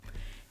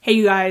Hey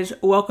you guys,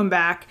 welcome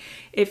back.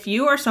 If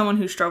you are someone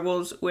who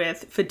struggles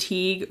with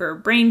fatigue or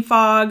brain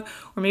fog,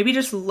 or maybe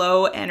just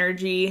low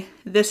energy,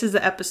 this is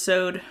the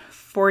episode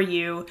for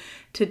you.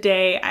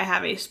 Today I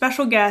have a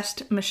special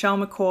guest, Michelle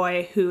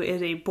McCoy, who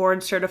is a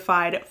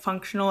board-certified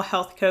functional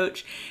health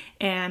coach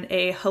and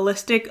a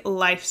holistic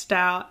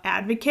lifestyle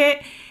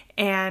advocate.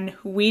 And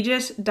we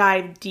just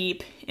dive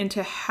deep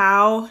into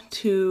how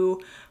to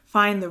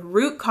find the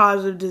root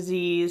cause of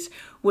disease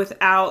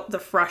without the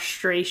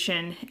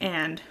frustration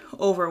and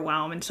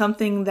overwhelm. And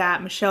something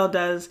that Michelle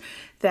does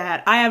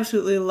that I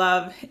absolutely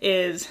love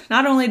is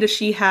not only does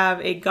she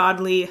have a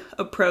godly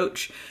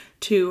approach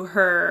to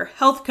her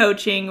health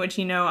coaching, which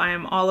you know I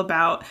am all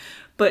about,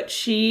 but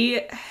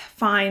she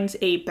finds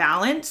a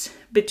balance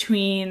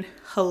between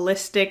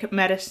holistic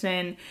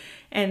medicine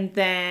and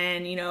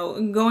then,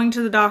 going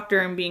to the doctor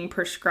and being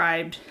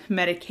prescribed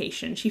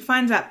medication. She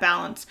finds that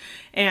balance,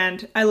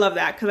 and I love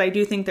that because I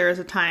do think there is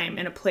a time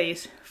and a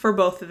place for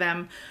both of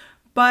them.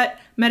 But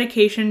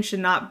medication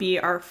should not be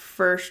our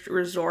first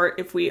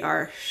resort if we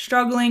are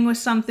struggling with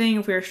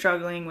something, if we are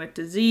struggling with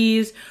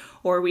disease,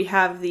 or we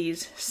have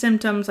these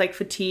symptoms like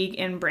fatigue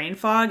and brain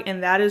fog.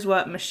 And that is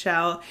what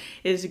Michelle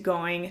is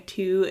going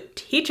to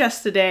teach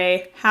us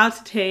today, how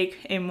to take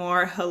a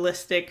more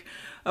holistic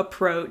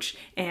approach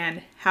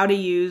and how to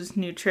use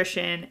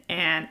nutrition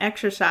and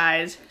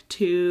exercise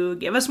to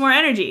give us more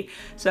energy.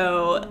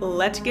 So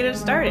let's get it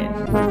started.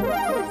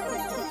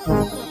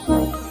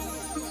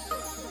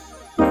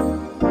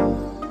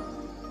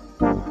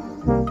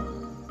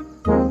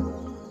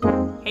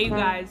 Hey you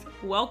guys,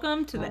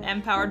 welcome to the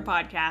Empowered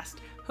Podcast,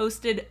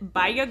 hosted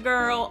by your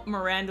girl,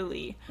 Miranda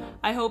Lee.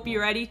 I hope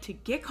you're ready to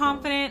get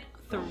confident,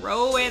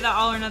 throw away the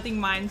all or nothing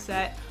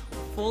mindset,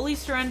 fully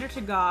surrender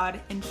to God,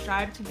 and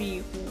strive to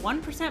be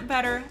 1%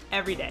 better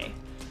every day.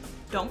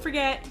 Don't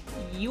forget,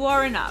 you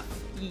are enough,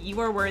 you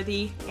are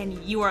worthy, and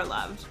you are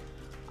loved.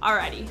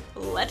 Alrighty,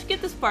 let's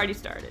get this party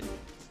started.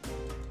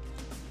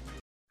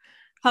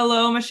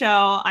 Hello,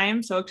 Michelle. I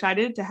am so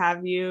excited to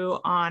have you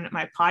on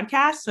my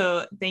podcast.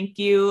 So thank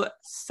you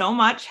so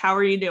much. How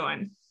are you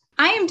doing?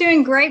 I am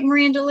doing great,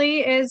 Miranda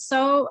Lee. It is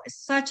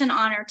such an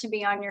honor to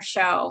be on your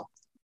show.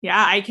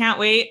 Yeah, I can't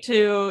wait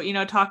to,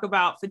 talk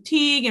about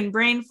fatigue and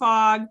brain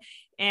fog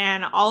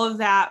and all of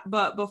that.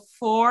 But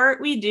before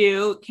we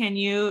do, can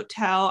you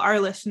tell our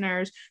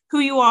listeners who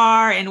you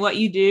are and what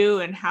you do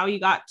and how you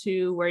got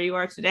to where you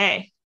are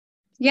today?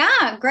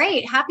 Yeah,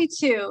 great. Happy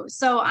to.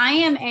 So I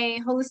am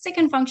a holistic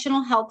and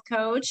functional health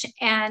coach,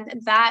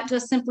 and that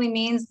just simply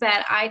means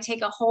that I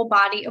take a whole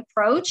body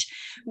approach.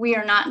 We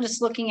are not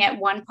just looking at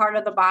one part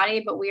of the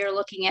body, but we are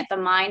looking at the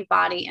mind,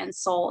 body, and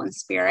soul and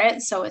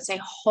spirit. So it's a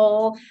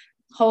whole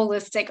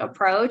holistic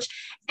approach.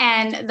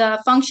 And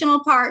the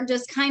functional part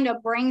just kind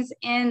of brings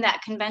in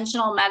that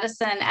conventional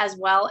medicine as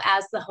well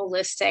as the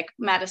holistic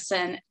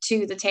medicine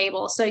to the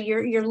table. So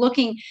you're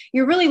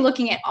really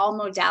looking at all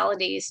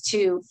modalities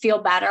to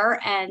feel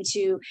better and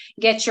to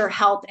get your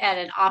health at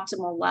an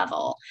optimal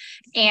level.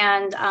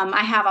 And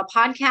I have a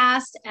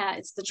podcast.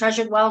 It's the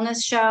Treasured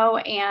Wellness Show.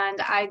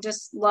 And I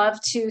just love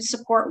to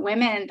support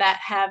women that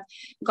have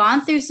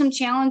gone through some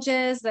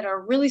challenges, that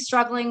are really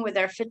struggling with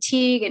their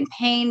fatigue and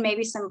pain,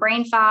 maybe some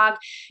brain fog,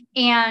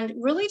 and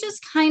really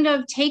just kind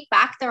of take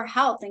back their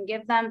health and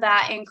give them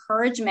that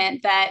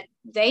encouragement that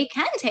they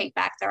can take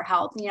back their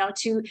health,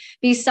 to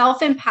be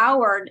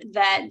self-empowered,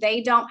 that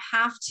they don't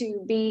have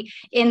to be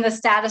in the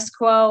status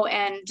quo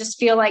and just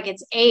feel like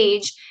it's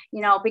age,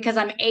 because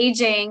I'm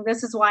aging,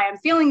 this is why I'm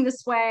feeling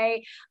this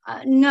way.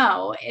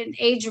 No,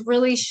 age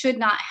really should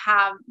not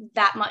have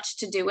that much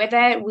to do with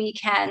it. We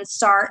can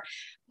start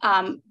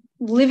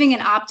living an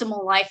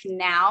optimal life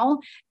now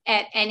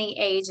at any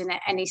age and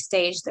at any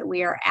stage that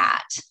we are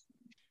at.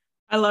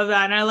 I love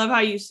that. And I love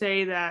how you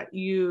say that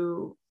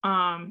you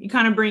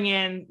kind of bring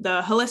in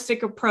the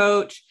holistic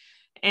approach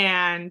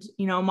and,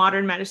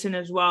 modern medicine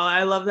as well.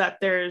 I love that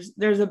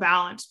there's a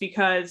balance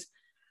because,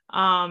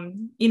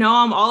 I'm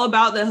all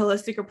about the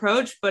holistic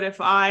approach, but if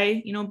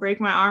I,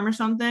 break my arm or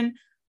something,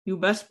 you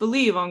best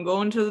believe I'm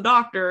going to the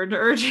doctor, to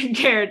urgent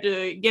care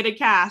to get a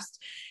cast.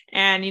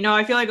 And,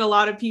 I feel like a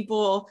lot of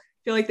people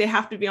feel like they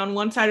have to be on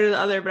one side or the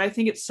other, but I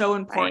think it's so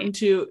important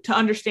to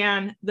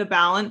understand the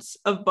balance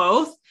of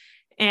both,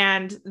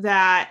 and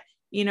that,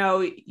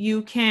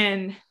 you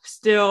can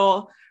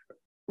still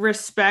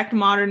respect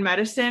modern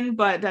medicine,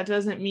 but that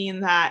doesn't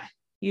mean that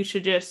you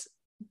should just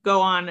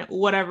go on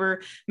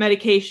whatever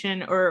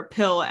medication or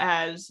pill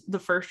as the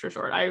first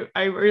resort.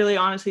 I really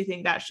honestly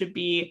think that should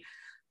be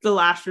the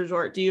last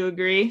resort. Do you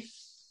agree?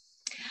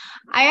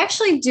 I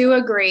actually do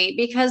agree,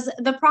 because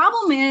the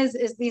problem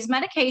is these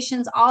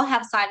medications all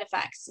have side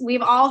effects.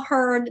 We've all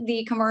heard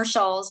the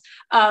commercials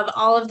of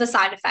all of the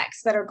side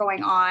effects that are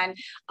going on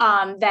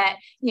that,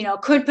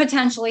 could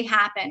potentially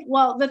happen.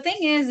 Well, the thing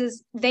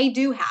is they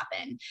do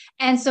happen.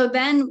 And so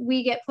then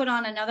we get put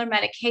on another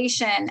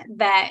medication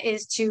that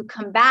is to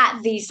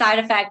combat the side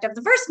effect of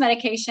the first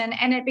medication,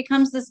 and it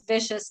becomes this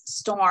vicious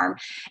storm.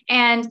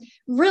 And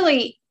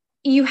really,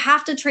 you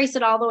have to trace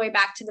it all the way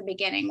back to the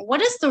beginning.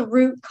 What is the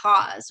root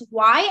cause?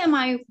 Why am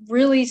I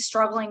really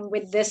struggling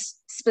with this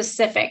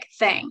specific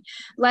thing?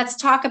 Let's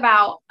talk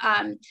about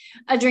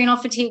adrenal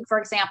fatigue, for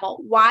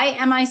example. Why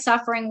am I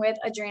suffering with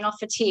adrenal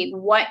fatigue?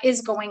 What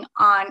is going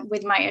on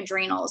with my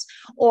adrenals?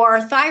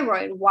 Or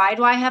thyroid. Why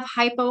do I have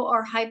hypo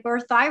or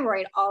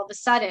hyperthyroid all of a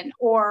sudden?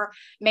 Or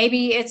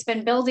maybe it's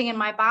been building in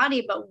my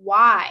body, but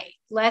why?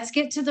 Let's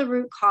get to the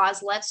root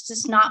cause. Let's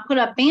just not put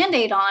a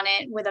Band-Aid on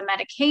it with a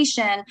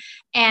medication.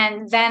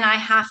 And then I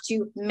have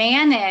to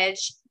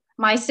manage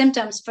my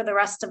symptoms for the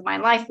rest of my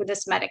life with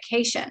this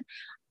medication.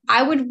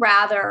 I would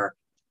rather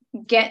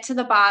get to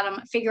the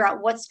bottom, figure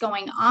out what's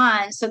going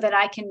on so that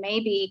I can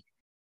maybe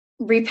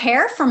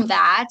repair from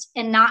that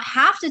and not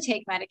have to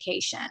take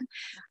medication.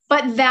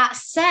 But that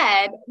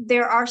said,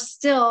 there are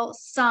still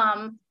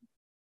some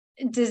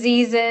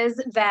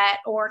diseases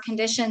or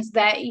conditions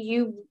that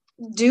you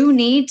do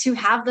need to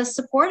have the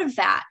support of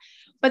that.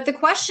 But the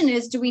question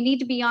is, do we need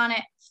to be on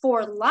it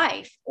for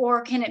life,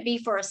 or can it be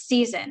for a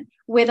season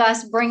with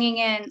us bringing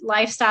in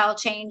lifestyle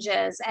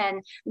changes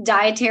and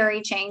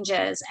dietary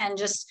changes and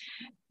just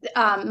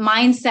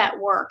mindset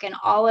work and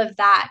all of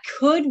that?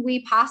 Could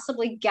we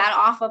possibly get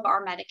off of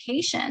our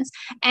medications?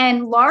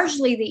 And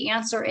largely the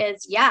answer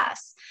is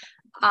yes.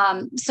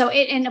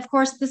 And of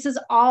course, this is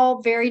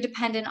all very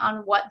dependent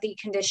on what the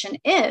condition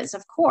is,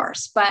 of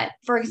course. But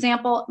for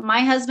example, my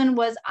husband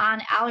was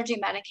on allergy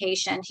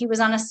medication. He was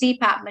on a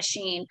CPAP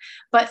machine,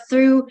 but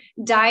through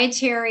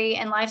dietary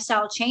and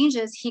lifestyle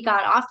changes, he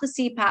got off the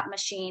CPAP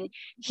machine.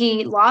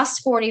 He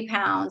lost 40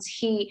 pounds.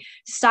 He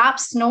stopped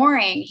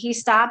snoring. He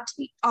stopped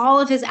all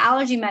of his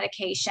allergy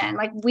medication.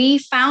 Like, we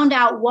found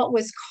out what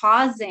was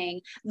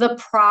causing the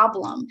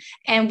problem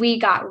and we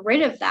got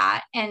rid of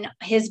that, and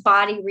his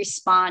body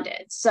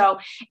responded. So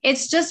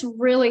it's just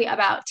really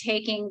about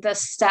taking the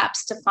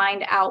steps to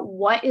find out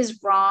what is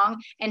wrong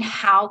and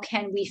how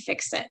can we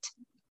fix it.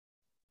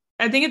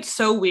 I think it's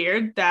so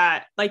weird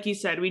that, like you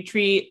said, we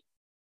treat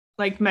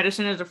like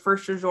medicine as a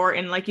first resort,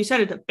 and like you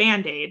said, it's a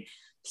Band-Aid.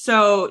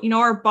 So,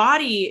 our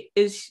body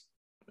is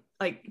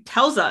like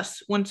tells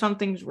us when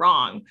something's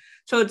wrong.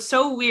 So it's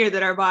so weird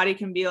that our body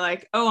can be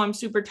like, oh, I'm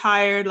super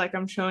tired, like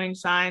I'm showing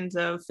signs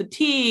of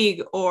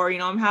fatigue, or,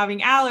 I'm having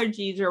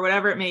allergies or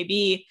whatever it may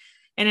be.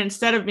 And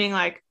instead of being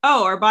like,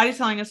 oh, our body's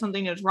telling us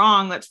something is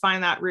wrong, let's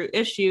find that root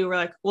issue, we're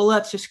like, well,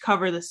 let's just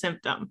cover the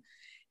symptom.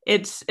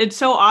 It's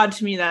so odd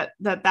to me that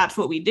that's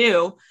what we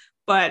do.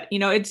 But,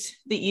 it's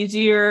the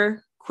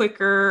easier,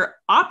 quicker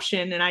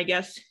option. And I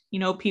guess,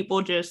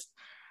 people just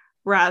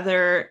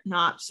rather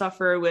not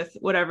suffer with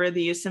whatever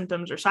these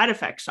symptoms or side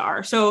effects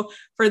are. So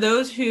for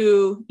those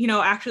who,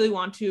 actually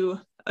want to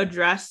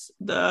address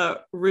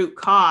the root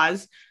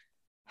cause,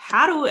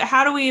 how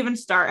do we even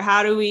start?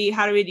 How do we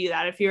do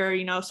that? If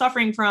you're,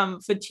 suffering from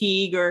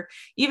fatigue or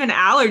even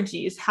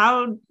allergies,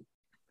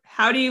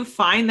 how do you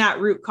find that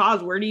root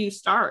cause? Where do you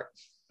start?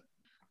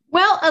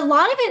 Well, a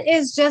lot of it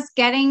is just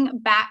getting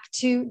back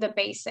to the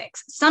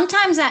basics.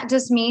 Sometimes that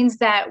just means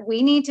that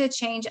we need to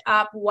change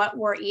up what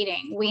we're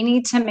eating. We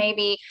need to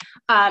maybe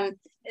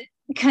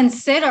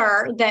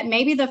consider that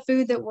maybe the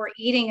food that we're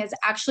eating is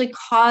actually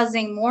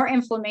causing more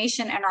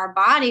inflammation in our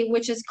body,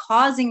 which is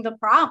causing the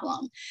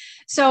problem.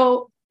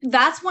 So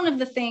that's one of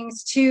the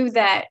things too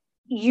that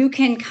you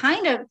can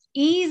kind of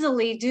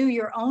easily do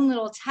your own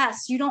little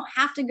tests. You don't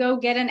have to go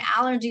get an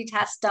allergy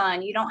test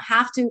done. You don't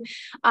have to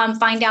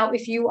find out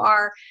if you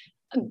are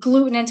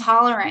gluten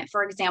intolerant,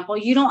 for example.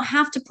 You don't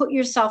have to put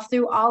yourself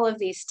through all of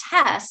these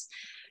tests.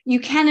 You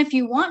can if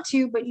you want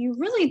to, but you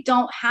really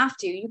don't have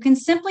to. You can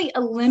simply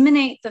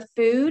eliminate the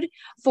food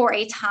for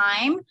a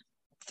time,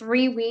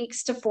 3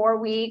 weeks to 4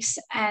 weeks,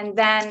 and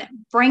then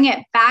bring it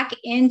back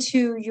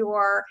into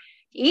your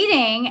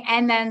eating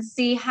and then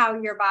see how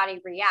your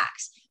body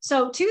reacts.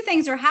 So 2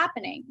 things are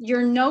happening.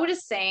 You're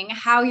noticing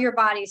how your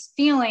body's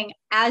feeling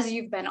as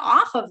you've been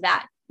off of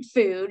that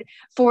food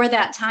for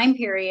that time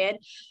period.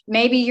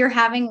 Maybe you're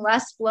having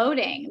less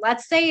bloating.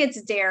 Let's say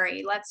it's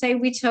dairy. Let's say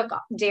we took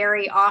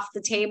dairy off the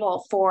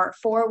table for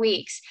 4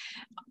 weeks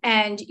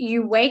and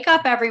you wake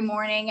up every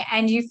morning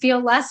and you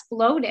feel less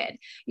bloated.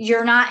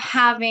 You're not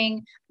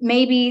having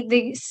maybe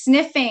the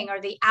sniffing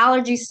or the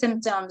allergy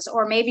symptoms,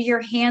 or maybe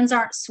your hands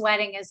aren't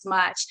sweating as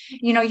much.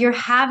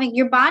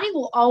 Your body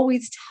will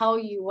always tell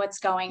you what's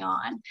going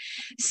on.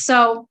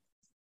 So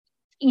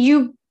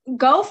you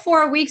go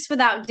 4 weeks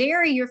without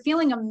dairy, you're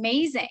feeling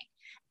amazing.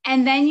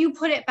 And then you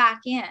put it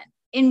back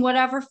in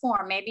whatever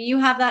form. Maybe you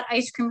have that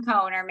ice cream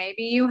cone, or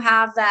maybe you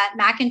have that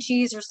mac and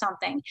cheese or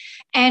something.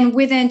 And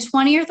within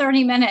 20 or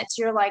 30 minutes,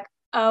 you're like,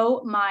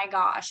 oh my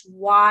gosh,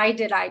 why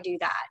did I do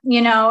that?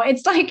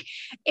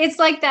 It's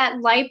like that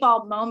light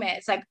bulb moment.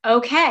 It's like,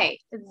 okay,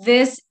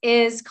 this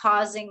is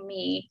causing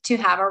me to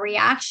have a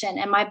reaction,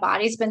 and my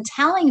body's been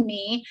telling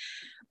me.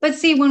 But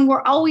see, when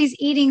we're always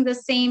eating the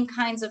same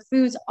kinds of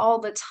foods all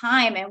the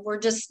time and we're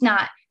just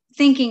not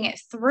thinking it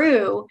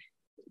through,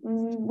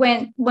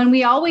 when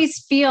we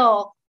always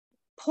feel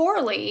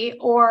poorly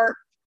or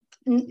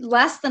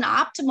less than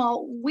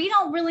optimal, we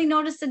don't really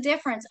notice a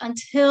difference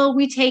until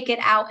we take it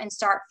out and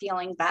start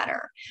feeling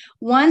better.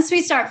 Once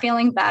we start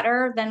feeling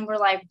better, then we're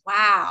like,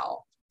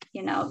 wow,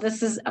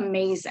 this is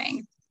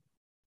amazing.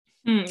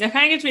 That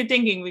kind of gets me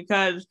thinking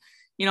because,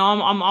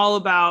 I'm all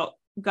about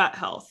gut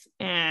health.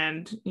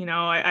 And,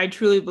 I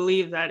truly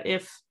believe that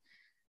if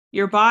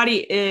your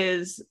body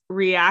is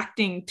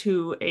reacting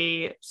to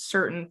a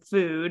certain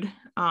food,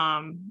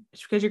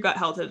 it's because your gut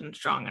health isn't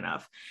strong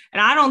enough.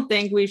 And I don't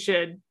think we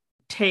should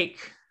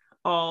take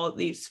all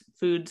these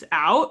foods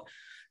out.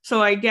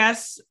 So I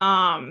guess,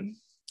 because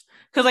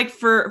like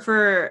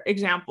for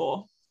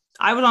example,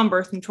 I was on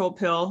birth control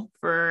pill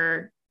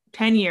for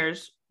 10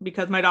 years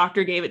because my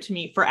doctor gave it to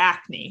me for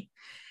acne.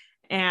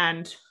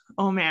 And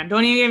oh man,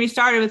 don't even get me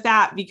started with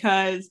that,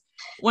 because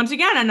once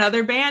again,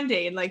 another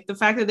band-aid, like the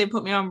fact that they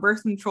put me on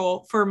birth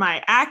control for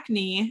my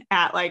acne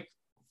at like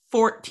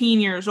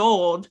 14 years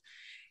old,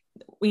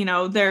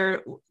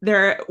 there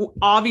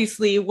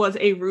obviously was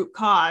a root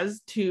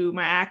cause to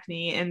my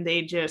acne, and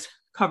they just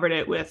covered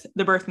it with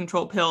the birth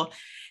control pill.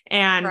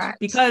 And Correct.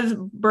 Because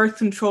birth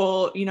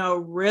control,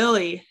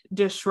 really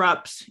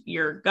disrupts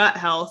your gut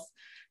health,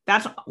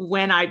 that's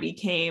when I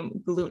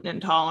became gluten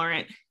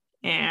intolerant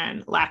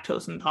and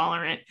lactose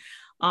intolerant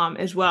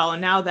as well.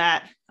 And now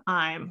that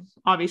I'm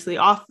obviously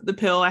off the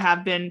pill, I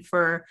have been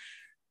for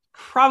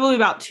probably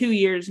about 2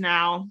 years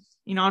now,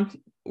 I'm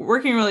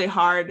working really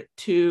hard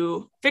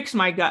to fix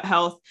my gut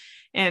health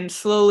and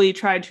slowly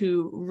try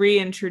to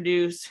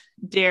reintroduce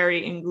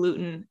dairy and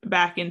gluten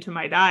back into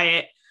my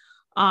diet.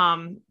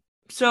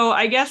 So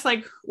I guess,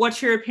 like,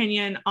 what's your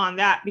opinion on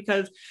that?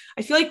 Because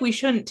I feel like we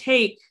shouldn't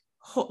take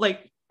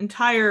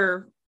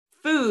entire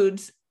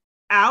foods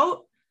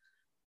out,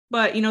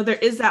 but there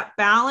is that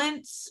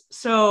balance.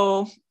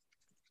 So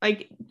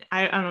like,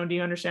 I don't know, do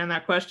you understand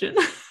that question?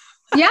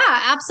 Yeah,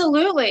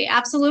 absolutely.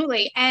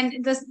 Absolutely.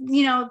 And this,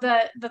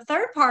 the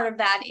third part of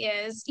that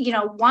is,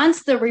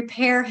 once the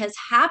repair has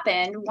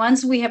happened,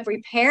 once we have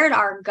repaired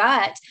our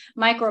gut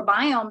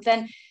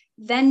microbiome,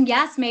 then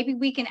yes, maybe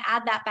we can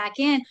add that back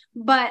in.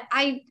 But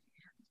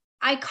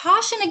I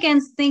caution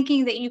against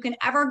thinking that you can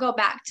ever go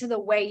back to the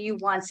way you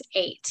once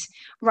ate,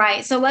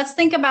 right? So let's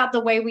think about the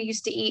way we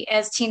used to eat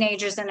as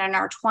teenagers and in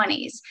our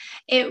 20s.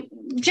 It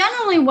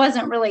generally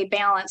wasn't really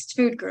balanced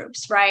food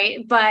groups, right?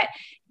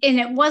 And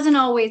it wasn't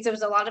always, there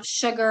was a lot of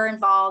sugar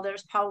involved.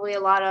 There's probably a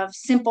lot of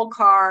simple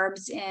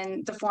carbs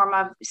in the form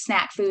of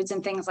snack foods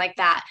and things like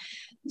that.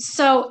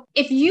 So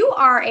if you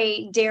are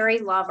a dairy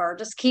lover,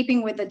 just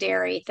keeping with the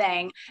dairy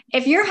thing,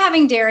 if you're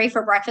having dairy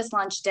for breakfast,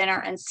 lunch,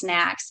 dinner, and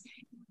snacks,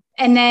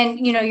 and then,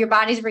 your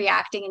body's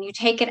reacting and you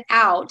take it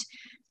out,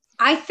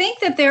 I think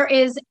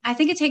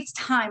it takes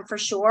time for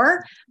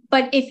sure.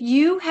 But if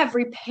you have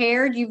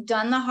you've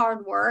done the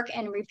hard work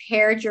and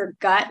repaired your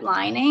gut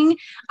lining,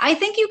 I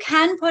think you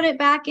can put it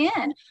back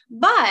in.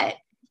 But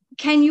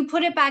can you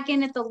put it back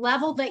in at the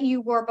level that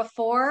you were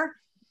before?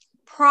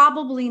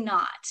 Probably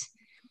not.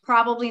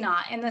 Probably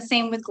not. And the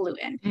same with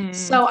gluten.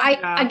 So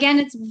again,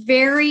 it's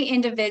very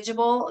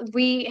individual.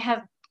 We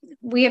have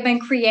been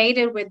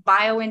created with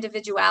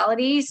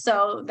bio-individuality.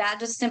 So that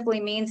just simply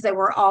means that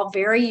we're all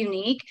very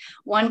unique.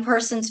 One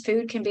person's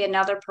food can be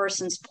another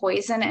person's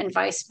poison and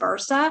vice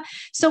versa.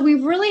 So we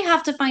really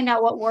have to find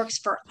out what works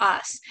for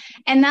us.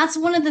 And that's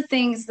one of the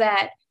things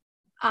that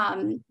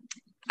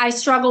I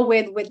struggle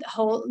with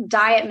whole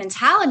diet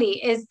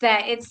mentality, is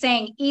that it's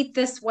saying, eat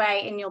this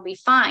way and you'll be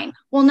fine.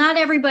 Well, not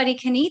everybody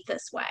can eat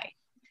this way.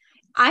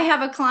 I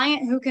have a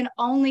client who can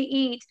only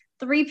eat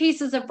 3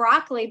 pieces of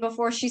broccoli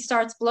before she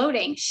starts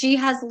bloating. She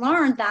has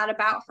learned that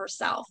about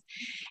herself.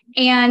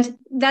 And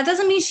that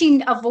doesn't mean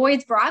she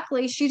avoids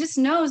broccoli. She just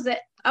knows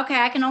that, okay,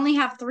 I can only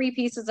have 3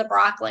 pieces of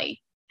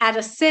broccoli at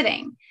a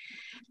sitting.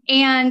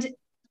 And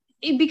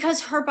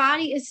because her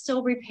body is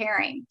still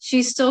repairing,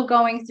 she's still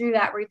going through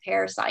that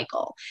repair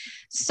cycle.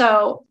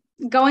 So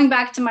going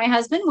back to my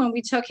husband, when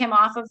we took him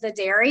off of the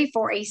dairy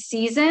for a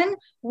season,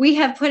 we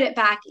have put it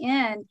back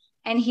in,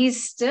 and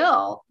he's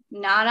still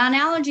not on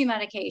allergy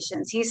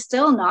medications. He's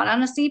still not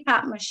on a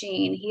CPAP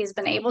machine. He's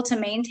been able to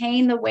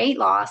maintain the weight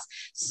loss.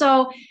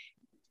 So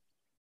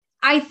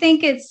I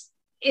think it's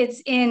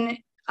in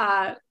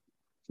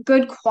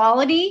good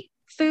quality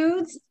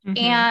foods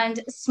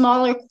and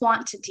smaller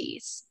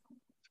quantities.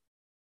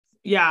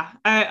 Yeah,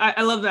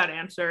 I love that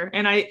answer.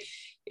 And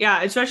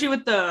especially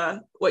with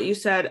what you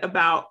said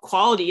about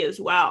quality as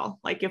well.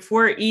 Like if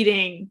we're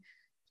eating,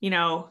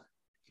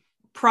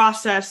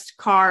 processed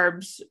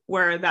carbs,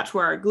 that's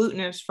where our gluten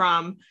is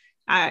from,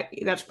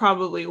 that's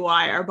probably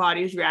why our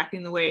body is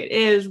reacting the way it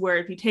is. Where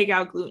if you take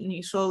out gluten,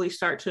 you slowly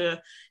start to,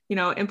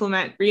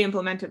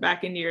 re-implement it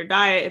back into your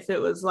diet. If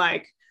it was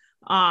like,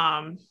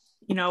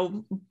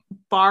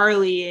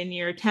 barley in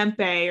your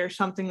tempeh or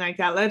something like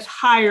that, that's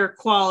higher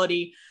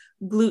quality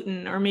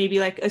gluten, or maybe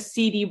like a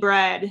seedy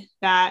bread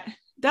that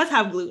does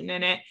have gluten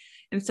in it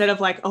instead of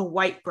like a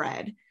white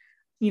bread,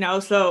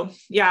 so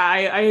yeah,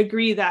 I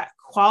agree that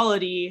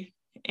quality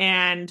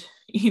and,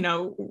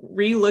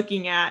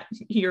 re-looking at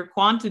your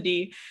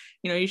quantity,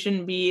 you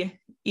shouldn't be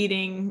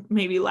eating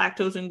maybe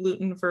lactose and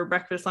gluten for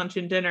breakfast, lunch,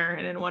 and dinner,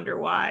 and then wonder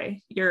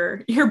why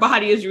your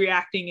body is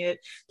reacting it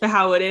to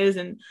how it is.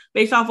 And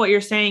based off what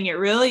you're saying, it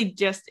really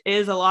just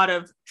is a lot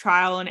of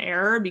trial and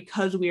error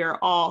because we are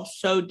all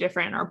so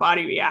different. Our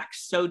body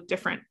reacts so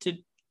different to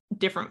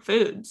different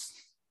foods.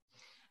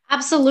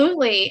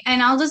 Absolutely.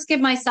 And I'll just give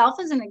myself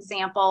as an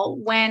example.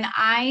 When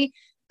I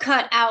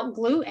cut out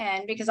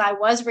gluten because I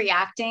was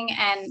reacting,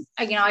 and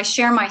I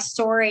share my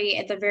story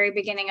at the very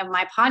beginning of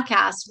my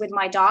podcast with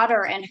my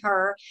daughter and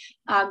her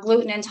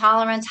gluten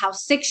intolerance, how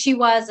sick she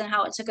was, and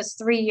how it took us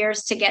 3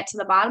 years to get to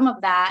the bottom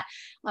of that,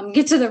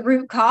 get to the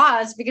root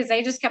cause, because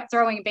they just kept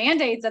throwing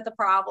band-aids at the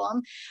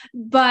problem.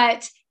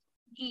 But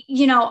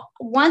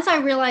once I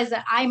realized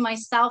that I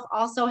myself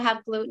also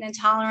have gluten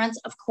intolerance,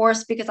 of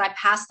course, because I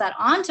passed that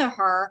on to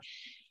her,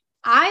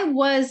 I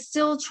was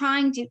still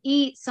trying to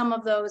eat some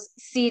of those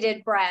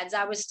seeded breads.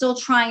 I was still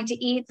trying to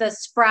eat the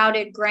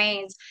sprouted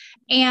grains.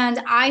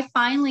 And I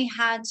finally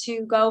had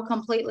to go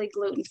completely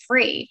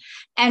gluten-free.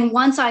 And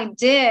once I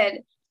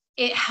did,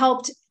 it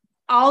helped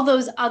all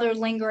those other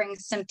lingering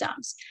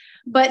symptoms.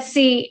 But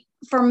see,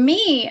 for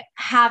me,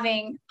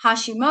 having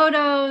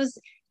Hashimoto's,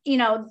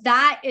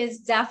 that is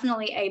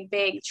definitely a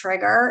big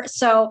trigger.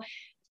 So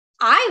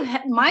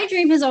my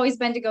dream has always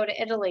been to go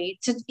to Italy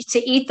to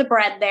eat the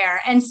bread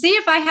there and see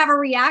if I have a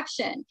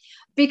reaction,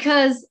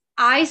 because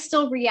I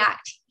still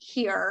react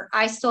here.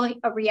 I still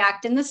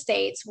react in the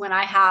States when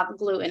I have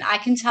gluten. I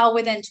can tell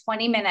within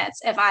 20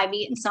 minutes if I've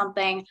eaten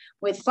something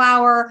with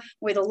flour,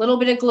 with a little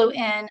bit of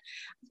gluten.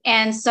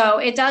 And so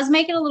it does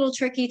make it a little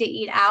tricky to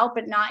eat out,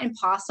 but not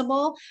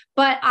impossible.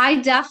 But I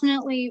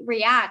definitely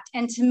react.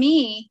 And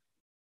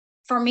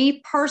for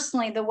me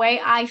personally, the way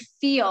I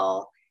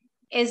feel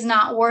is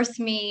not worth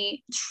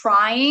me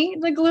trying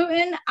the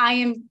gluten. I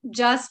am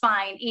just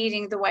fine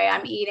eating the way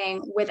I'm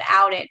eating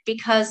without it,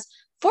 because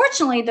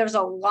fortunately, there's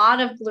a lot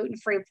of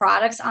gluten-free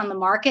products on the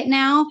market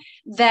now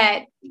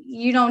that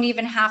you don't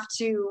even have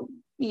to,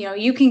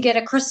 you can get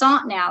a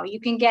croissant now.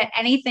 You can get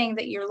anything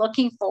that you're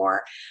looking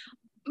for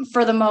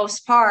the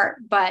most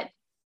part. But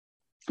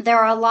there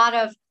are a lot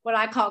of what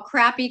I call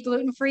crappy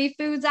gluten-free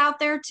foods out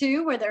there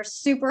too, where they're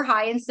super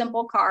high in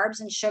simple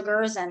carbs and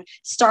sugars and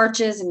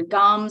starches and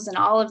gums and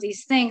all of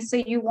these things. So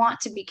you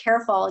want to be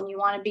careful and you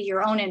want to be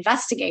your own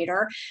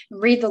investigator,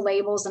 read the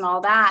labels and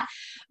all that.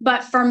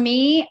 But for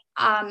me,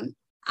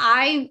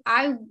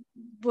 I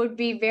would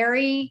be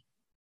very,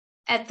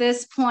 at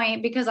this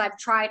point, because I've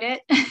tried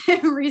it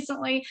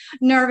recently,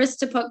 nervous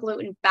to put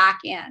gluten back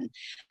in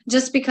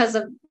just because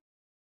of,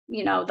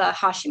 the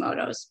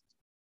Hashimoto's.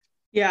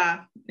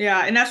 Yeah.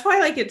 And that's why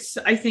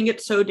I think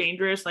it's so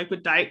dangerous, like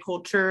with diet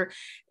culture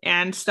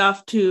and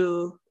stuff,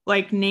 to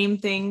like name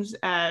things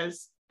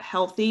as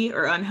healthy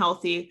or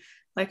unhealthy.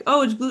 Like,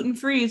 oh, it's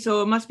gluten-free,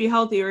 so it must be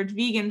healthy, or it's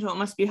vegan, so it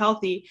must be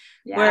healthy.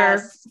 Yes.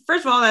 Where,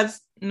 first of all, that's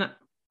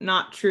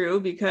not true,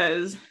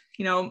 because,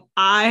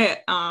 I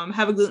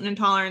have a gluten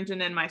intolerance,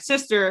 and then my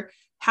sister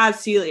has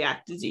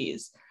celiac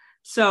disease.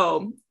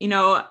 So,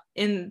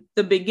 in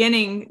the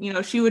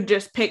beginning, she would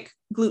just pick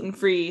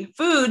gluten-free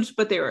foods,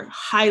 but they were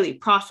highly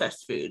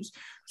processed foods.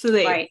 So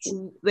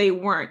they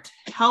weren't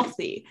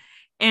healthy.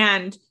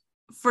 And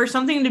for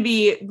something to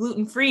be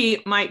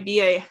gluten-free might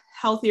be a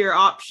healthier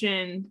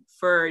option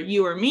for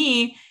you or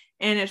me,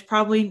 and it's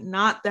probably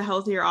not the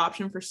healthier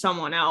option for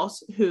someone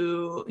else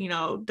who,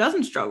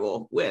 doesn't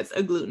struggle with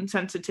a gluten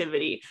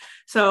sensitivity.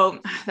 So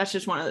that's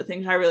just one of the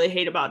things I really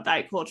hate about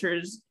diet culture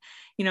is,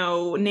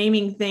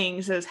 naming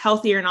things as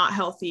healthy or not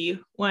healthy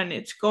when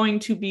it's going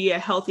to be a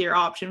healthier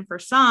option for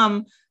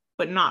some,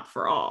 but not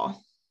for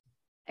all.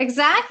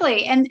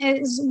 Exactly. And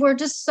we're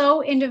just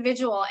so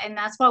individual. And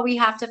that's why we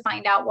have to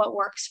find out what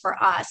works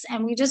for us.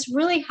 And we just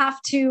really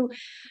have to,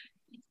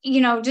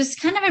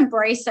 just kind of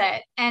embrace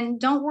it, and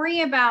don't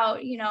worry about,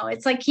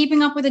 it's like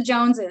keeping up with the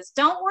Joneses.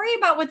 Don't worry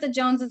about what the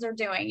Joneses are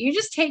doing. You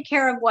just take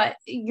care of what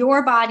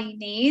your body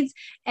needs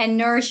and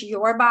nourish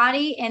your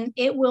body, and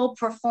it will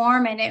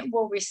perform and it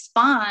will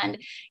respond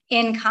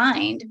in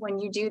kind when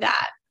you do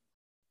that.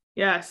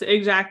 Yes,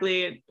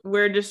 exactly.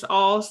 We're just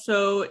all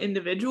so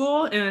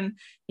individual, and,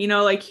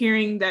 like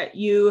hearing that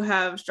you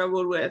have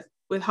struggled with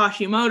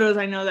Hashimoto's,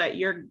 I know that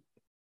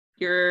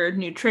your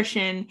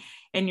nutrition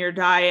and your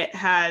diet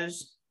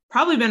has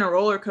probably been a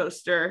roller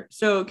coaster.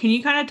 So can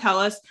you kind of tell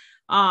us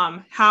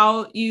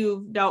how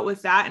you've dealt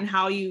with that and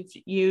how you've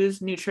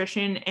used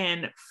nutrition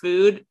and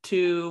food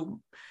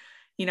to,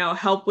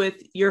 help with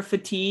your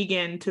fatigue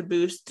and to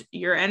boost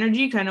your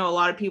energy? Because I know a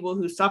lot of people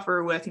who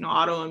suffer with,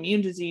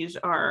 autoimmune disease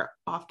are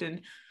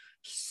often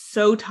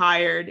so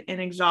tired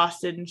and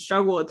exhausted and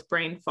struggle with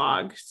brain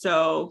fog.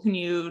 So can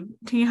you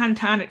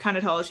kind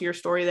of tell us your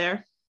story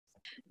there?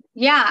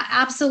 Yeah,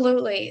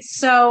 absolutely.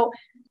 So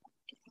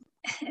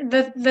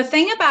the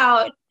thing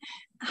about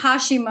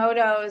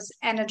Hashimoto's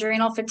and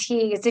adrenal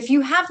fatigue is if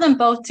you have them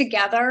both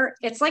together,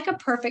 it's like a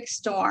perfect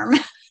storm.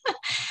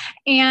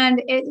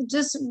 And it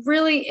just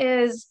really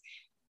is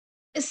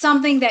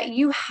something that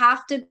you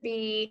have to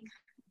be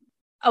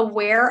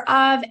aware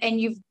of, and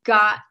you've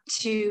got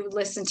to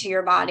listen to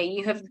your body.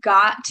 You have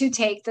got to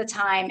take the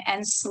time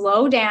and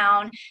slow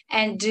down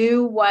and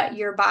do what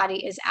your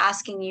body is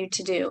asking you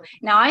to do.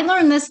 Now, I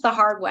learned this the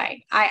hard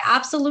way. I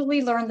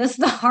absolutely learned this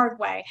the hard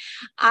way.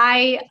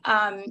 I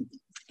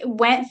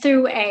went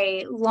through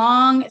a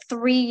long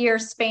 3-year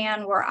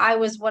span where I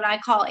was what I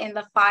call in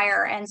the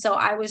fire. And so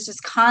I was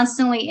just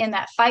constantly in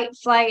that fight,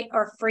 flight,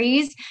 or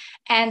freeze.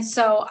 And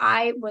so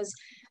I was,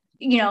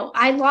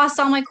 I lost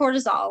all my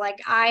cortisol. Like,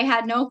 I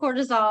had no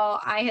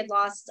cortisol. I had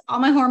lost all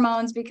my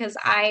hormones because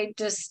I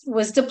just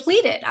was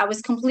depleted. I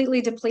was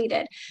completely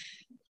depleted.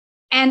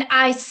 And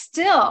I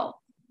still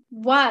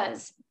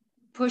was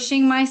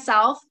pushing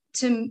myself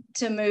to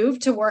move,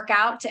 to work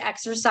out, to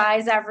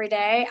exercise every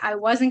day. I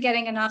wasn't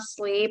getting enough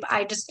sleep.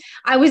 I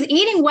was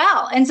eating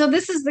well. And so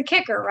this is the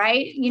kicker,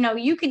 right?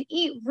 You can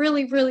eat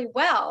really, really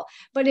well,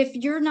 but if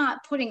you're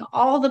not putting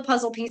all the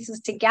puzzle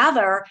pieces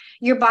together,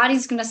 your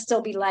body's going to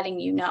still be letting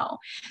you know.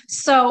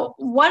 So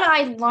what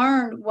I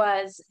learned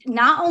was,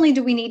 not only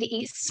do we need to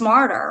eat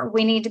smarter,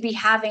 we need to be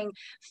having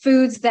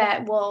foods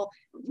that will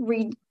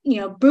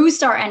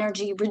boost our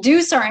energy,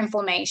 reduce our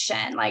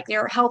inflammation, like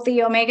your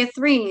healthy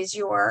omega-3s,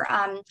 your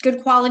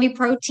good quality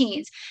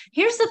proteins.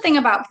 Here's the thing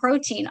about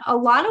protein. A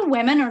lot of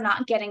women are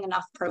not getting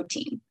enough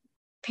protein,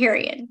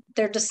 period.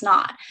 They're just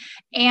not.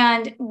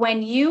 And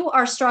when you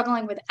are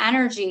struggling with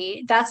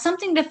energy, that's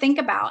something to think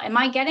about. Am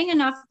I getting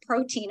enough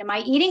protein? Am I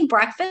eating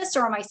breakfast,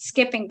 or am I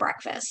skipping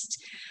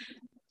breakfast?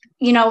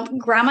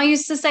 Grandma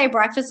used to say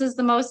breakfast is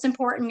the most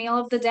important meal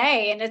of the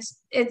day. And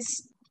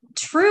it's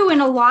true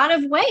in a lot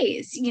of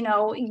ways.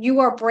 You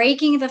are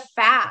breaking the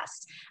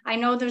fast. I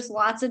know there's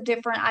lots of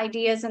different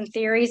ideas and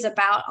theories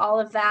about all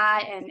of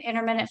that, and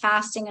intermittent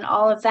fasting and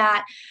all of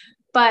that.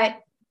 But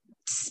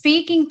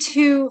speaking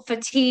to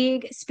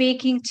fatigue,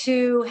 speaking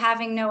to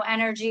having no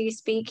energy,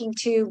 speaking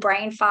to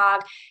brain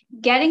fog,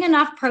 getting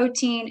enough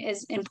protein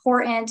is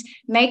important.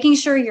 Making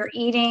sure you're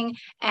eating,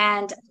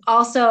 and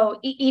also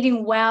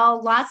eating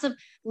well, lots of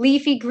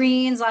leafy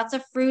greens, lots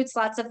of fruits,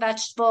 lots of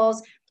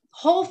vegetables.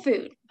 Whole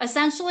food.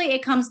 Essentially,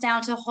 it comes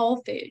down to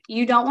whole food.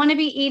 You don't want to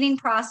be eating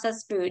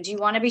processed foods. You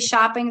want to be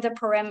shopping the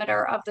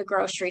perimeter of the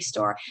grocery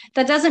store.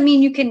 That doesn't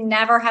mean you can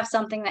never have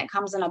something that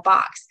comes in a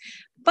box,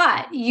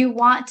 but you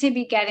want to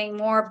be getting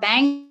more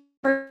bang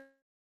for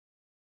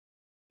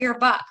your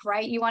buck,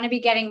 right? You want to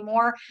be getting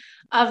more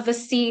of the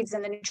seeds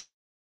and the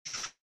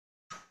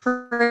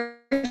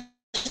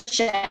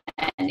nutrition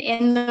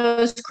in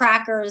those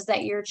crackers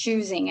that you're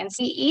choosing. And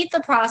so you eat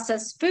the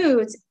processed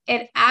foods,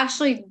 it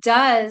actually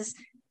does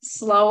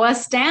slow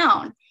us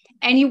down.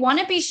 And you want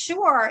to be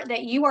sure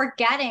that you are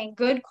getting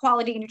good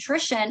quality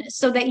nutrition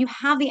so that you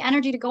have the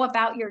energy to go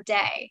about your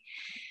day.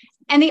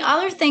 And the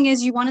other thing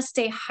is, you want to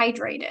stay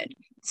hydrated.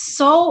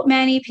 So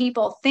many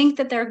people think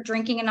that they're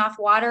drinking enough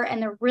water,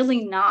 and they're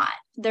really not.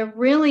 They're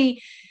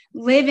really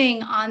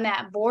living on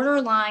that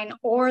borderline,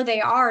 or they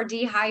are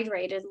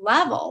dehydrated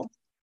level.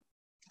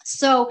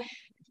 So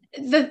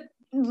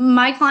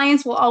my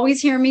clients will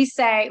always hear me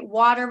say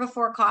water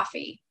before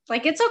coffee.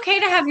 Like, it's okay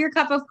to have your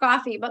cup of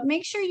coffee, but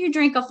make sure you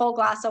drink a full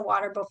glass of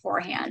water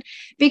beforehand,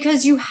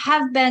 because you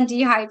have been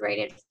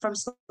dehydrated from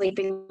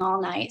sleeping all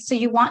night. So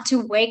you want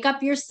to wake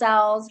up your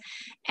cells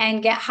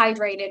and get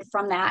hydrated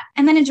from that,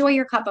 and then enjoy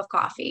your cup of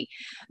coffee.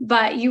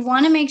 But you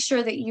want to make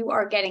sure that you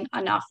are getting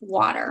enough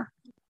water.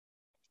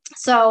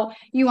 So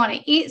you want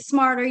to eat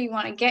smarter, you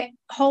want to get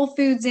whole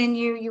foods in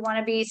you, you want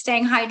to be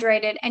staying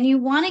hydrated, and you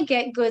want to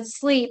get good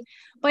sleep.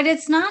 But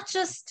it's not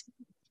just,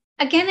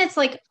 again, it's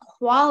like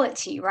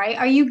quality, right?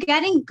 Are you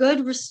getting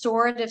good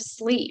restorative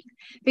sleep?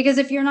 Because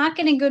if you're not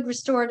getting good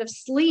restorative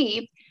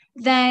sleep,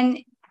 then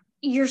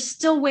you're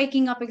still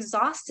waking up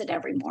exhausted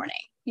every morning.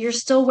 You're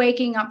still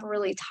waking up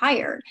really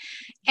tired.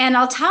 And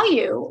I'll tell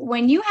you,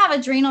 when you have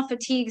adrenal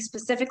fatigue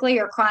specifically,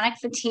 or chronic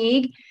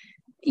fatigue,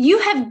 you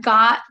have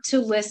got to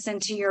listen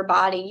to your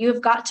body. You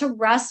have got to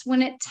rest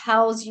when it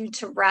tells you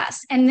to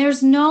rest. And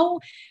there's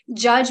no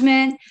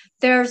judgment.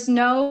 There's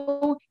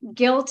no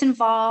guilt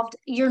involved.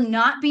 You're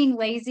not being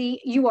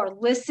lazy. You are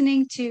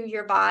listening to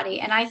your body.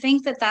 And I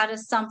think that that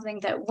is something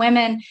that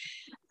women,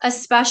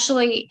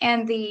 especially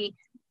in the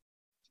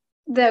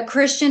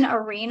Christian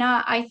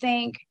arena, I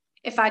think,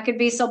 if I could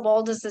be so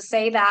bold as to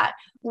say that,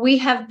 we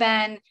have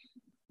been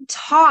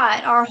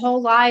taught our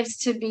whole lives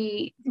to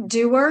be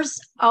doers,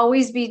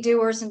 always be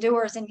doers and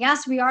doers. And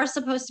yes, we are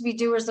supposed to be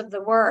doers of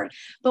the word.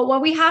 But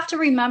what we have to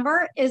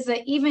remember is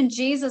that even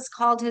Jesus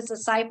called his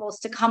disciples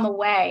to come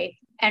away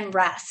and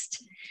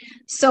rest.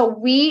 So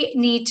we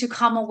need to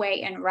come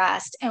away and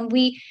rest. And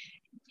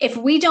if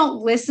we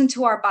don't listen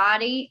to our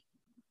body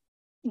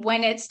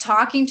when it's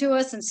talking to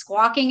us and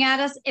squawking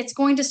at us, it's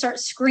going to start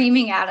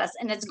screaming at us,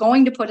 and it's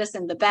going to put us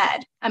in the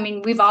bed. I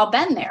mean, we've all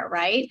been there,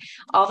 right?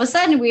 All of a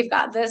sudden we've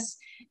got this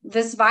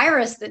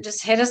virus that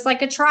just hit us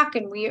like a truck,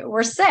 and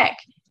we're sick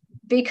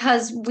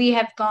because we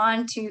have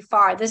gone too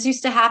far. This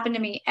used to happen to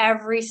me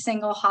every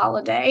single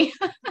holiday.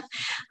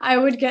 I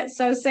would get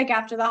so sick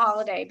after the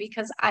holiday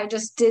because I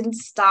just didn't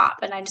stop,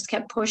 and I just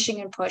kept pushing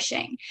and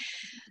pushing.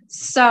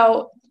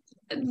 So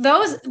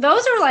those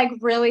are like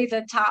really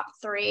the top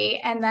three.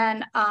 And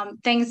then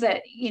things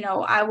that,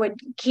 I would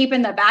keep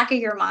in the back of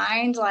your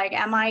mind, like,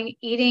 am I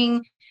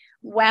eating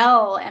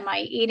well? Am I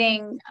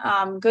eating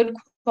good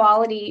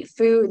quality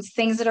foods,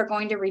 things that are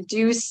going to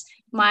reduce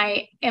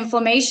my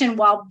inflammation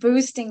while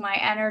boosting my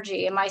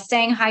energy? Am I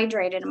staying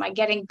hydrated? Am I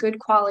getting good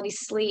quality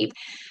sleep?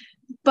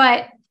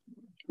 But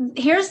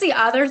here's the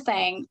other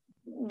thing.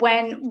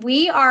 When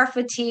we are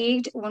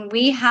fatigued, when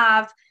we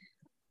have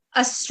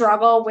a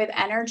struggle with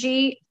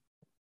energy,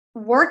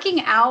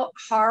 working out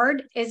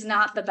hard is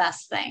not the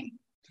best thing.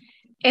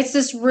 It's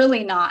just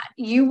really not.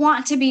 You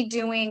want to be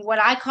doing what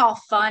I call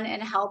fun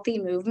and healthy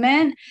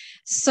movement.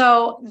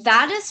 So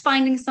that is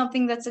finding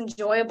something that's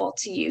enjoyable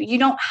to you. You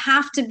don't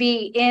have to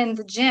be in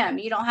the gym.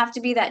 You don't have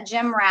to be that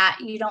gym rat.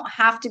 You don't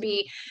have to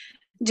be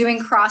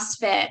doing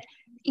CrossFit.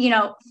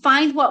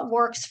 Find what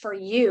works for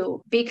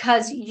you,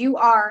 because you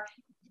are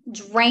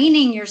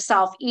draining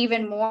yourself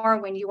even more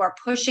when you are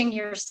pushing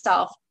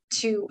yourself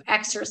to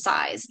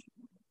exercise.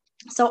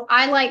 So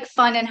I like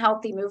fun and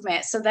healthy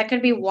movement. So that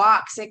could be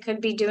walks. It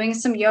could be doing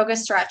some yoga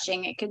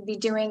stretching. It could be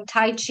doing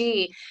Tai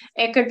Chi.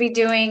 It could be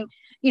doing,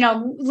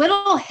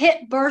 little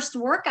hit burst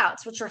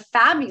workouts, which are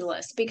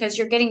fabulous because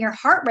you're getting your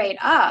heart rate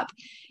up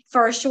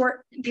for a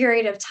short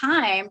period of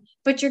time,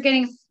 but you're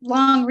getting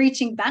long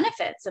reaching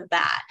benefits of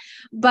that.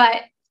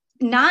 But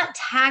not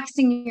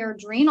taxing your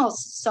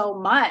adrenals so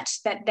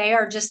much that they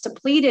are just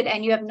depleted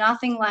and you have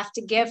nothing left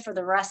to give for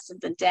the rest of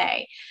the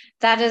day.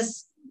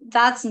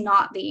 That's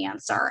not the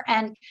answer.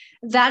 And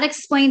that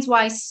explains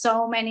why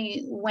so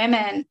many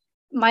women,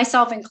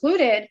 myself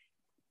included,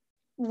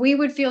 we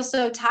would feel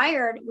so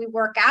tired. We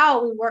work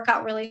out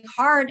really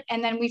hard,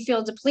 and then we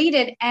feel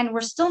depleted, and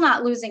we're still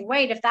not losing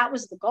weight. If that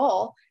was the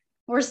goal,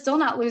 we're still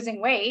not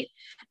losing weight.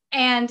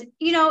 And,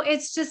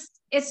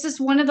 it's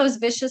just one of those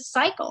vicious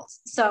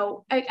cycles.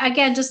 So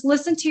again, just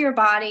listen to your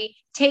body,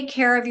 take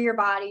care of your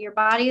body. Your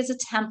body is a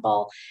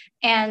temple,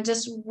 and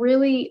just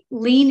really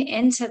lean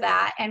into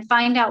that and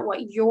find out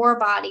what your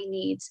body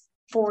needs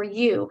for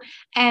you.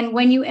 And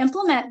when you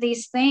implement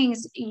these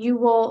things, you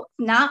will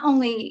not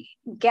only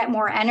get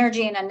more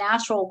energy in a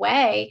natural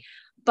way,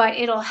 but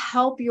it'll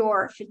help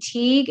your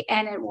fatigue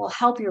and it will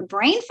help your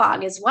brain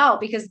fog as well,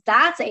 because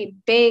that's a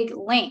big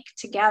link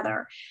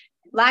together.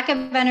 Lack of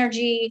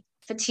energy,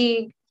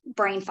 fatigue,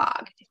 brain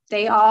fog,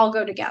 they all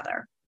go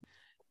together.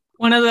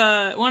 One of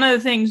the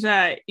things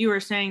that you were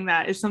saying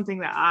that is something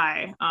that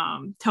I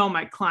tell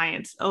my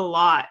clients a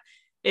lot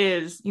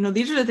is,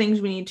 these are the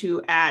things we need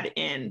to add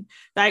in.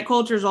 Diet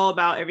culture is all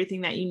about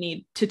everything that you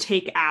need to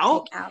take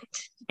out.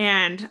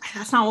 And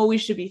that's not what we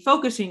should be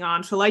focusing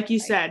on. So like you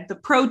said, the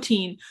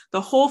protein,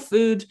 the whole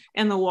foods,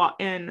 and the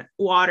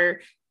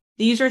water,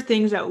 these are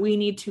things that we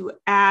need to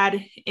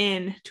add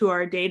in to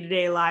our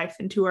day-to-day life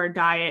and to our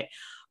diet.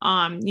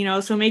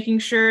 So making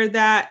sure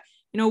that,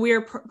 we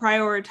are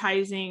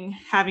prioritizing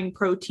having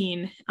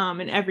protein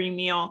in every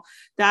meal,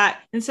 that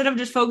instead of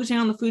just focusing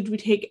on the foods we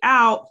take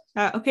out,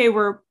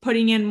 we're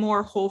putting in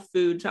more whole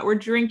foods, that we're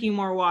drinking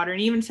more water, and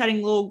even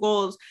setting little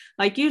goals.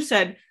 Like you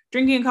said,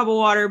 drinking a cup of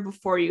water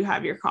before you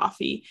have your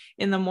coffee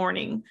in the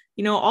morning.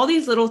 All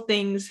these little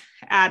things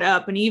add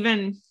up. And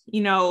even,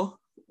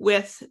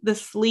 with the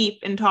sleep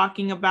and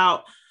talking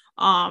about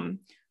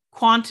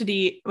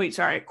quality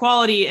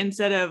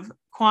instead of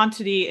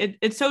quantity,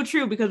 it's so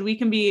true, because we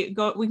can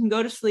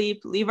go to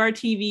sleep, leave our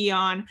TV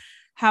on,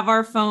 have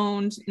our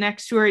phones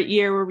next to our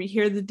ear where we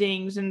hear the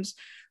dings, and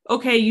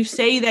okay, you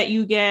say that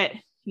you get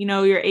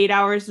your 8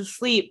 hours of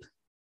sleep,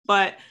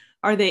 but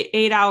are they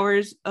 8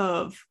 hours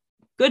of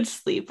good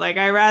sleep? Like,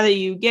 I rather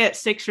you get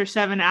 6 or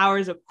 7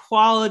 hours of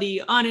quality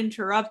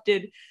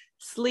uninterrupted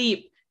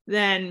sleep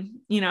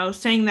than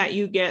saying that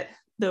you get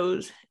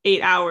those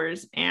 8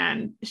 hours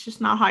and it's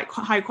just not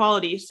high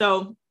quality.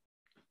 So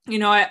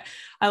I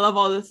love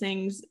all the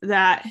things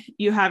that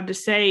you have to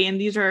say. And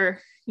these are,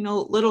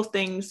 little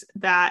things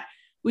that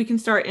we can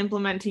start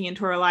implementing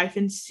into our life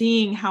and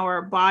seeing how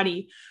our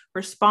body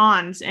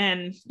responds.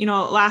 And,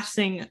 last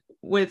thing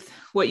with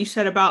what you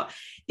said about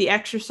the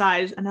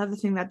exercise, another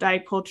thing that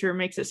diet culture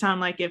makes it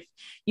sound like if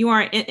you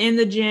aren't in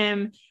the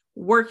gym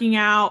working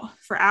out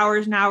for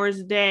hours and hours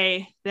a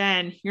day,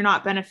 then you're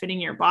not benefiting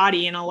your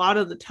body. And a lot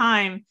of the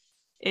time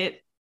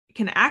it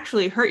can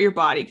actually hurt your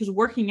body, because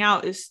working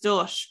out is still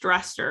a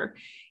stressor.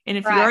 And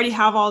if you already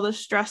have all the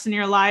stress in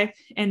your life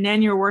and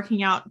then you're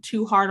working out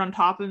too hard on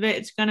top of it,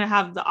 it's going to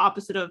have the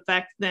opposite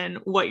effect than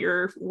what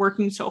you're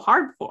working so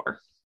hard for.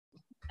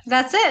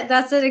 That's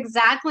it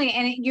exactly.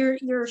 And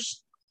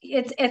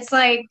it's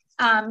like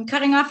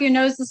cutting off your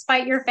nose to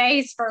spite your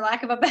face, for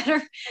lack of a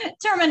better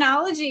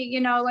terminology.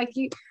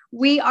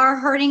 We are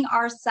hurting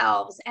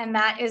ourselves, and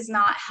that is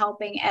not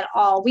helping at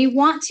all. We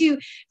want to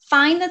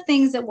find the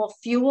things that will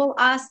fuel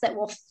us, that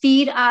will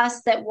feed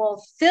us, that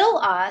will fill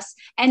us,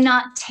 and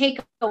not take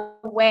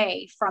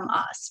away from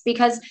us.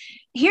 Because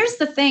here's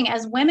the thing,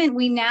 as women,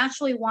 we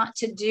naturally want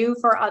to do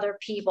for other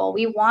people.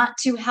 We want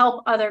to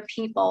help other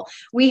people.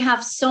 We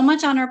have so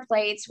much on our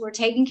plates. We're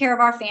taking care of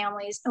our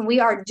families and we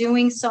are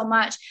doing so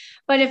much.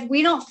 But if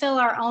we don't fill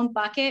our own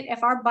bucket,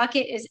 if our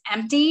bucket is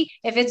empty,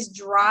 if it's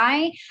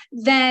dry,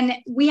 then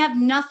we have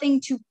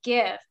nothing to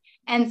give.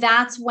 And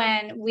that's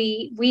when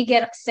we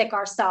get sick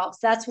ourselves.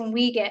 That's when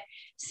we get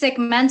sick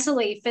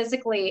mentally,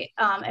 physically,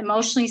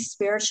 emotionally,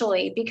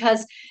 spiritually,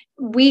 because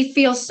we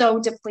feel so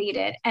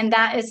depleted. And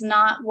that is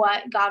not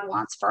what God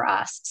wants for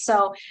us.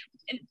 So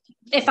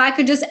if I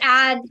could just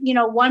add,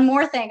 one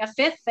more thing, a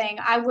fifth thing,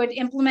 I would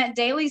implement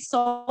daily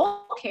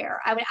soul care.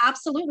 I would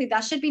absolutely,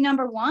 that should be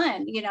number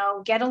one,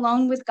 get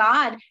alone with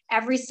God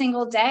every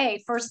single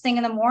day, first thing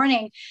in the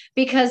morning,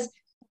 because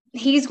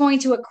He's going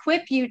to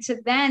equip you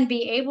to then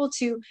be able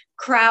to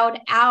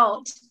crowd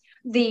out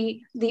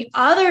the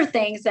other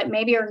things that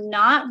maybe are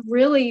not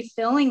really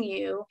filling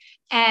you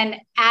and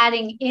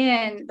adding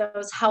in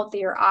those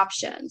healthier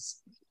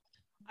options.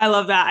 I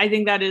love that. I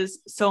think that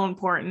is so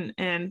important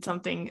and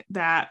something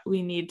that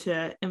we need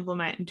to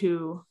implement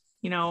into,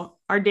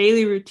 our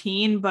daily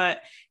routine.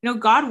 But,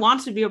 God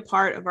wants to be a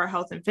part of our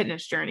health and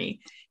fitness journey.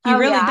 He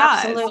really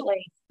does.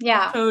 Absolutely.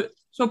 Yeah.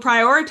 So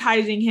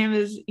prioritizing Him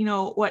is,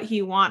 what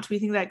He wants. We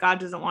think that God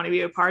doesn't want to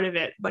be a part of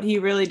it, but He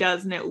really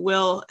does. And it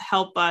will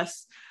help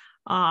us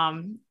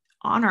on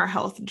our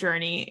health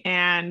journey.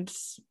 And,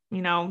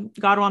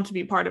 God wants to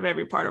be part of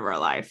every part of our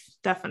life.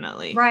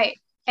 Definitely. Right.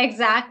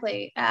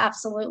 Exactly.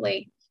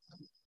 Absolutely.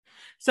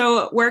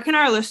 So where can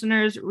our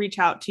listeners reach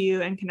out to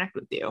you and connect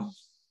with you?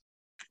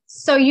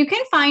 So you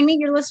can find me,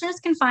 your listeners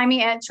can find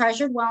me at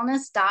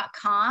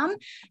treasuredwellness.com.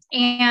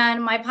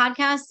 And my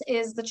podcast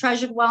is the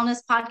Treasured Wellness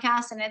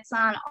Podcast, and it's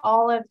on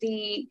all of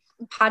the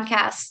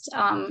podcast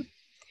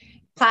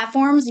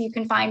platforms. You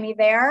can find me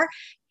there.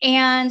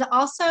 And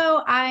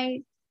also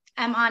I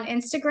am on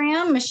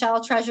Instagram,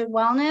 Michelle Treasured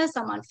Wellness.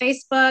 I'm on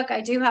Facebook.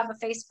 I do have a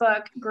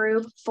Facebook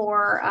group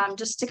for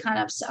just to kind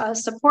of a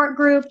support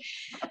group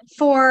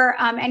for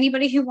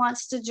anybody who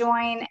wants to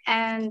join.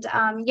 And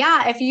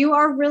if you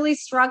are really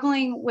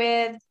struggling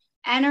with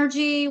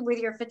energy, with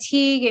your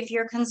fatigue, if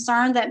you're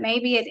concerned that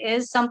maybe it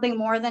is something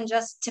more than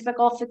just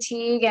typical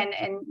fatigue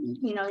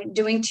and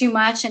doing too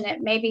much, and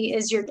it maybe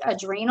is your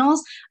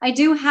adrenals, I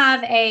do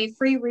have a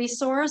free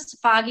resource,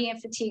 foggy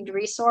and fatigued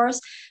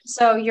resource.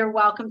 So you're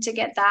welcome to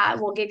get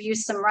that. We'll give you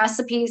some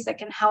recipes that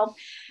can help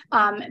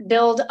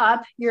build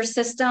up your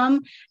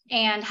system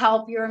and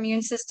help your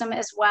immune system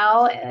as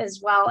well as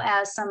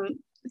some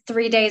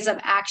 3 days of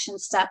action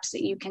steps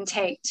that you can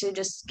take to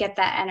just get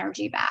that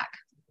energy back.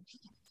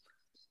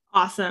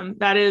 Awesome.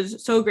 That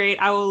is so great.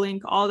 I will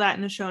link all that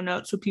in the show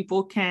notes so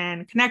people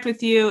can connect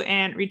with you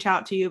and reach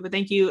out to you. But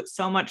thank you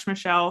so much,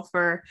 Michelle,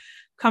 for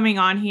coming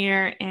on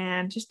here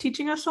and just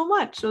teaching us so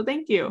much. So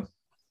thank you.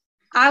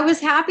 I was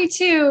happy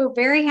too.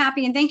 Very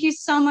happy. And thank you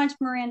so much,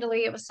 Miranda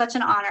Lee. It was such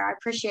an honor. I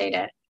appreciate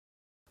it.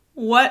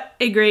 What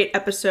a great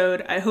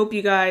episode. I hope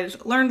you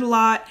guys learned a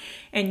lot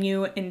and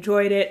you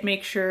enjoyed it.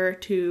 Make sure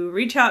to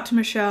reach out to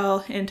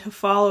Michelle and to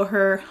follow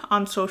her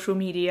on social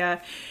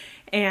media.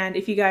 And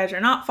if you guys are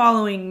not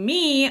following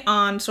me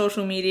on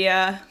social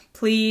media,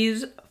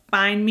 please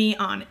find me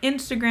on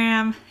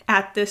Instagram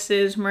at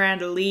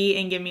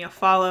thisismirandalee and give me a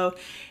follow.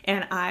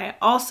 And I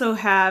also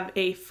have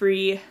a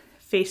free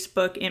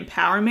Facebook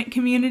empowerment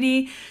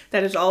community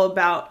that is all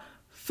about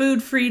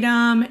food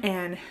freedom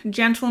and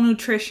gentle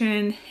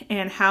nutrition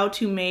and how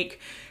to make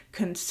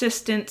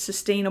consistent,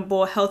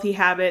 sustainable, healthy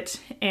habits.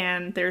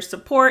 And there's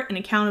support and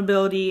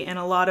accountability and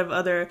a lot of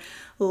other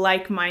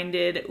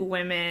like-minded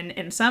women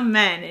and some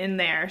men in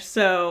there.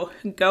 So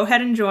go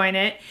ahead and join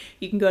it.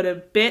 You can go to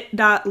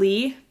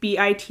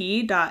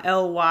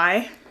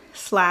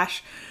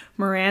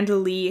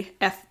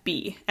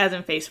bit.ly/MirandaLeeFB as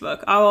in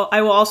Facebook.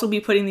 I will also be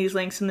putting these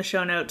links in the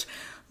show notes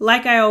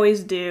like I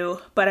always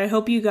do, but I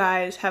hope you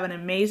guys have an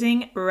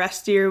amazing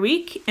rest of your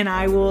week and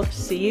I will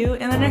see you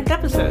in the next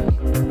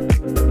episode.